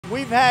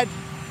We've had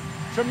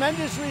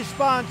tremendous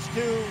response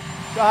to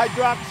the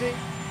hydroxy.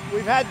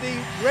 We've had the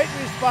great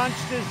response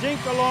to zinc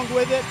along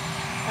with it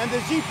and the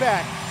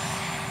Z-Pack.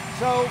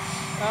 So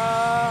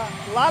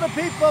a lot of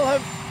people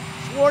have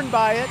sworn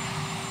by it,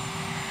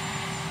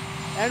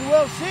 and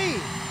we'll see.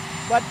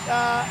 But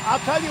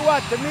I'll tell you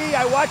what, to me,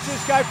 I watched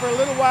this guy for a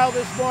little while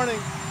this morning.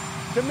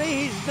 To me,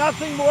 he's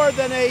nothing more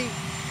than a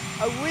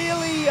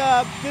really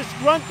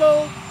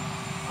disgruntled,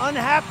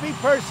 unhappy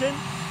person.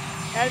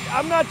 And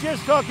I'm not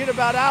just talking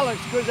about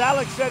Alex, because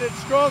Alex said it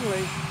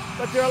strongly,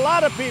 but there are a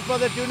lot of people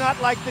that do not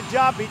like the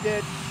job he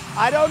did.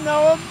 I don't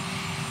know him.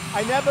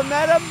 I never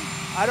met him.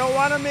 I don't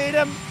want to meet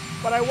him,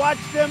 but I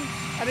watched him,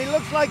 and he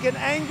looks like an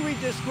angry,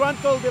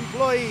 disgruntled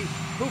employee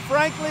who,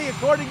 frankly,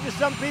 according to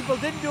some people,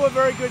 didn't do a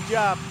very good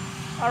job.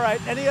 All right,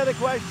 any other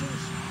questions?